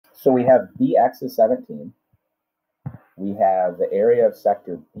So we have BX is 17. We have the area of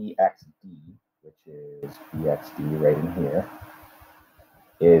sector BXD, which is BXD right in here,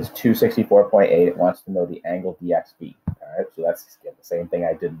 is 264.8. It wants to know the angle DXB. All right, so that's the same thing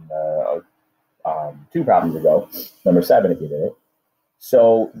I did 2 problems ago, number 7 if you did it.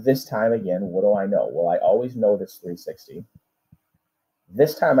 So this time again, what do I know? Well, I always know this 360.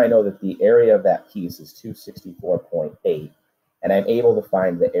 This time I know that the area of that piece is 264.8, and I'm able to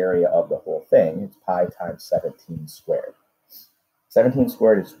find the area of the whole thing. It's pi times 17 squared. 17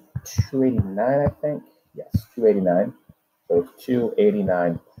 squared is 289, I think. Yes, 289. So it's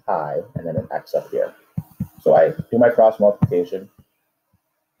 289 pi, and then an x up here. So I do my cross multiplication,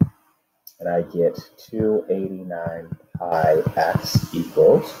 and I get 289 pi x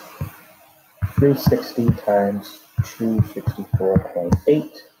equals 360 times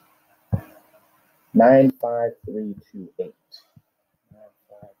 264.8, 95328.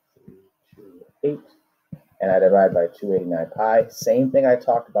 95328. And I divide by 289 pi. Same thing I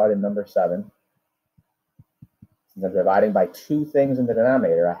talked about in number 7. Since I'm dividing by 2 things in the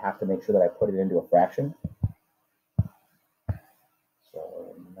denominator, I have to make sure that I put it into a fraction.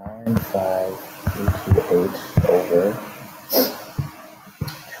 So 95328 over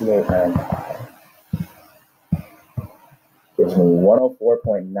 289 pi gives me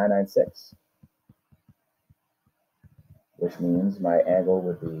 104.996, which means my angle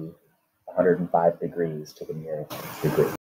would be 105 degrees to the nearest degree.